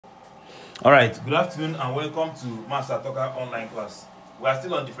All right, good afternoon and welcome to Master Talker online class. We are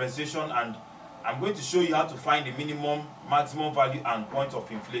still on differentiation and I'm going to show you how to find the minimum, maximum value and point of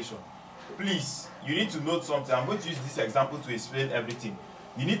inflation. Please, you need to note something. I'm going to use this example to explain everything.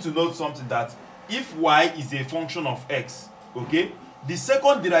 You need to note something that if y is a function of x, okay, the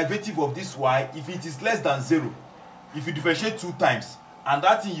second derivative of this y, if it is less than 0, if you differentiate 2 times and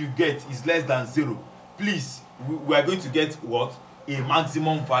that thing you get is less than 0, please, we are going to get what? A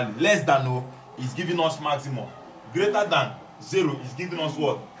maximum value. Less than O is giving us maximum. Greater than 0 is giving us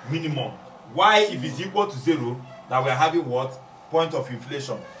what? Minimum. Y, if it's equal to 0, that we are having what? Point of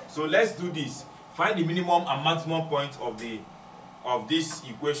inflation. So let's do this. Find the minimum and maximum point of this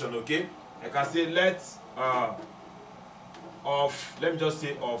equation, okay? I can say let me just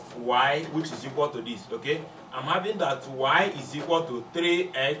say of y, which is equal to this, okay? I'm having that y is equal to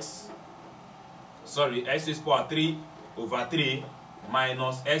 3x, sorry, x is power 3 over 3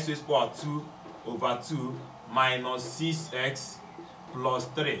 minus x is power 2 over 2 minus 6x plus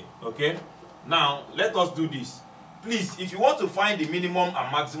 3, okay? Now let us do this. Please, if you want to find the minimum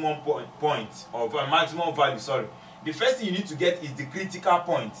and maximum point of maximum value, sorry, the first thing you need to get is the critical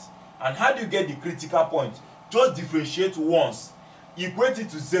point. And how do you get the critical point? Just differentiate once, equate it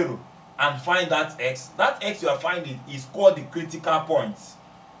to 0 and find that x. That x you are finding is called the critical point,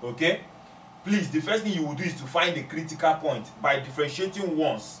 okay? Please, the first thing you will do is to find the critical point by differentiating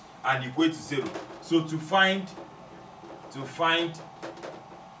once and equate to 0. So to find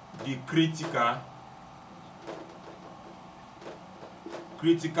the critical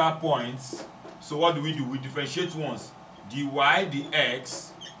points, so what do? We differentiate once. Dy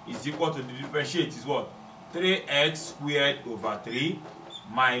dx is equal to the differentiate is what? 3x squared over 3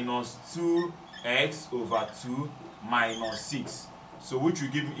 minus 2x over 2 minus 6. So which will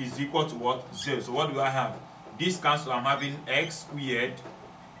give me is equal to what? 0. So what do I have? This cancel. I'm having x squared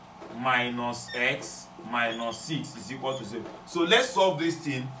minus x minus 6 is equal to 0. So let's solve this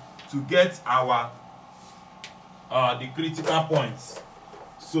thing to get our the critical points.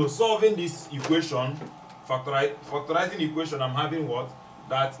 So solving this equation, factorizing the equation, I'm having what?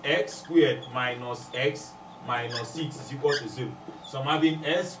 That x squared minus x minus 6 is equal to 0. So I'm having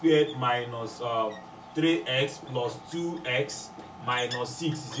x squared minus 3x plus 2x minus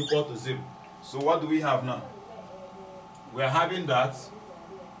 6 is equal to 0. So what do we have now? We are having that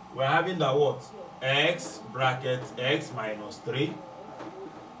what? X bracket x minus 3,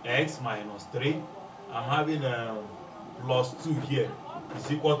 x minus 3. I'm having plus 2 here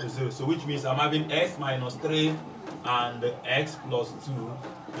is equal to 0. So which means I'm having x minus 3 and x plus 2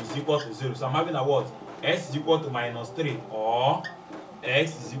 is equal to 0. So I'm having a what? X is equal to minus 3 or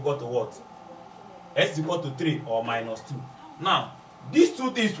x is equal to what? X is equal to 3 or minus 2. Now, these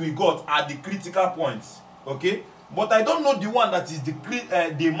two things we got are the critical points, okay? But I don't know the one that is the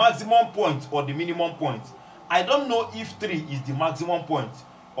maximum point or the minimum point. I don't know if 3 is the maximum point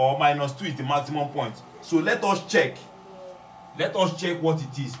or minus 2 is the maximum point. So let us check. Let us check what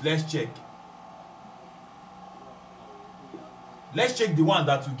it is. Let's check. Let's check the one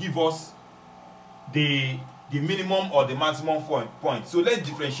that will give us the minimum or the maximum point. So let's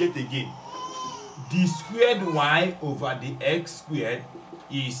differentiate again. The squared y over the x squared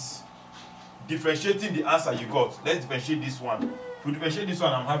is differentiating the answer you got. Let's differentiate this one. If we differentiate this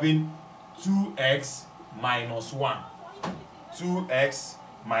one, I'm having 2x minus 1. 2x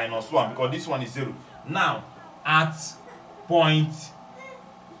minus 1 because this one is 0. Now, at point,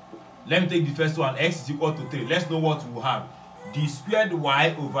 let me take the first one, x is equal to 3. Let's know what we will have. The squared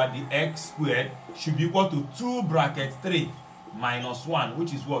y over the x squared should be equal to 2 bracket 3 minus 1,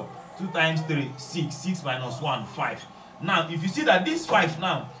 which is what? 2 times 3, 6. 6 minus 1, 5. Now, if you see that this 5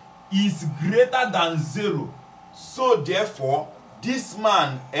 now is greater than 0, so therefore, this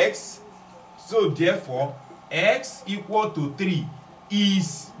man, x, so therefore, x equal to 3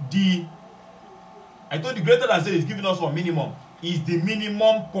 is the, I told you greater than 0 is giving us one minimum, is the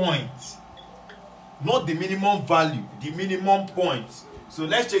minimum point. Not the minimum value, the minimum point. So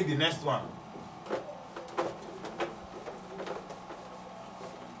let's check the next one.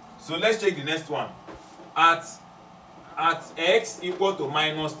 So let's check the next one. At x equal to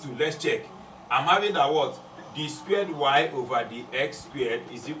minus 2, let's check. I'm having that what? The squared y over the x squared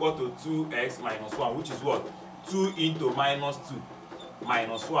is equal to 2x minus 1, which is what? 2 into minus 2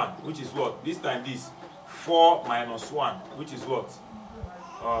 minus 1, which is what? This time this 4 minus 1, which is what?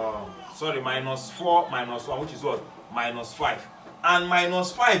 Minus 4 minus 1, which is what? Minus 5. And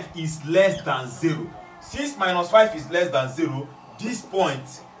minus 5 is less than 0. Since minus 5 is less than 0, this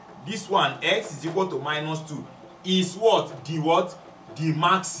point, this one, x is equal to minus 2, is what? The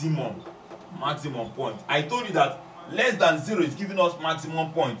maximum point. I told you that less than 0 is giving us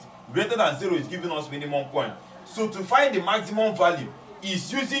maximum point. Greater than 0 is giving us minimum point. So to find the maximum value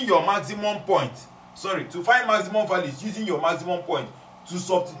is using your maximum point. Sorry, to find maximum value is using your maximum point to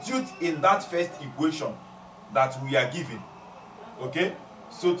substitute in that first equation that we are given. Okay?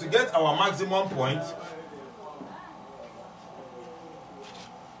 So to get our maximum point,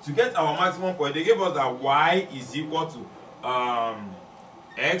 they gave us that y is equal to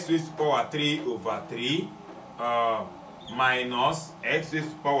x raised to power 3 over 3 minus x raised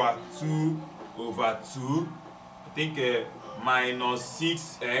to power 2 over 2, I think minus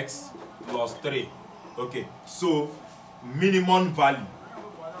 6x plus 3. Okay, so minimum value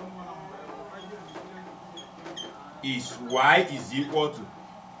is y is equal to,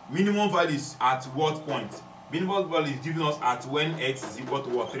 minimum value is at what point? Minimum value is given us at when x is equal to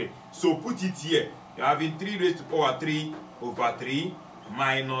what? 3. So put it here. You're having 3 raised to power 3 over 3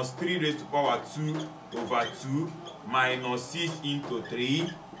 minus 3 raised to power 2 over 2 minus 6 into 3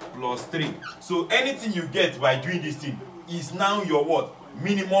 plus 3. So anything you get by doing this thing is now your what?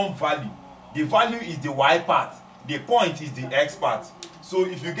 Minimum value. The value is the y part. The point is the x part. So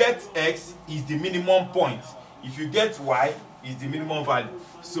if you get x is the minimum point. If you get y is the minimum value.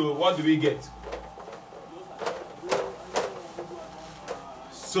 So what do we get?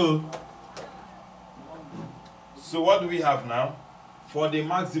 So what do we have now? For the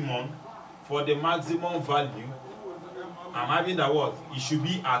maximum value, I'm having that what? It should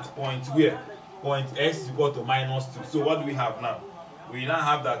be at point where? Point x is equal to minus 2. So what do we have now? We now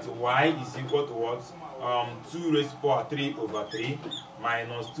have that y is equal to what? 2 raised to power 3 over 3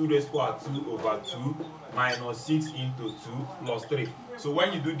 minus 2 raised to power 2 over 2 minus 6 into 2 plus 3. So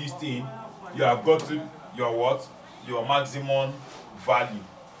when you do this thing, you have got to your what? Your maximum value.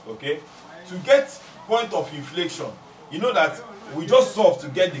 Okay? To get point of inflection, you know that we just solve to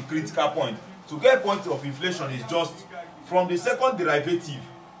get the critical point. To get point of inflation is just from the second derivative.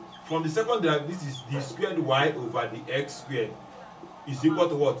 From the second derivative, this is the squared y over the x squared is equal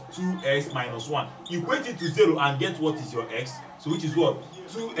to what? 2x minus 1. Equate it to 0 and get what is your x. So which is what?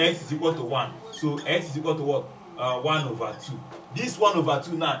 2x is equal to 1. So x is equal to what? 1 over 2. This 1 over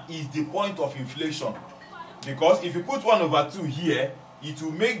 2 now is the point of inflation. Because if you put 1 over 2 here, it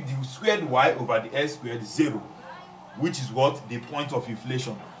will make the squared y over the x squared 0, which is what? The point of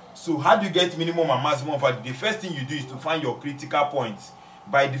inflation. So how do you get minimum and maximum value? The first thing you do is to find your critical points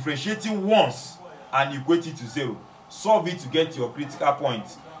by differentiating once and equate it to 0. Solve it to get your critical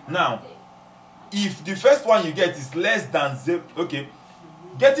point. Now, if the first one you get is less than 0, okay,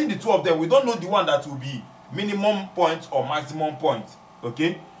 getting the two of them, we don't know the one that will be minimum point or maximum point.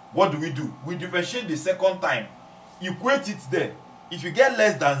 Okay, what do? We differentiate the second time, equate it there. If you get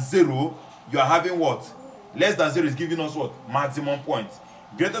less than 0, you are having what? Less than 0 is giving us what? Maximum point.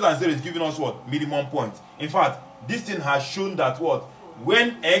 Greater than 0 is giving us what? Minimum point. In fact, this thing has shown that what?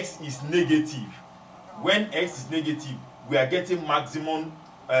 When x is negative, we are getting maximum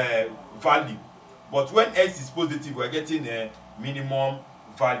value. But when x is positive, we are getting a minimum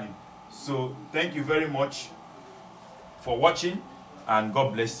value. So thank you very much for watching, and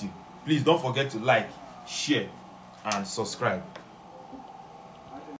God bless you. Please don't forget to like, share, and subscribe.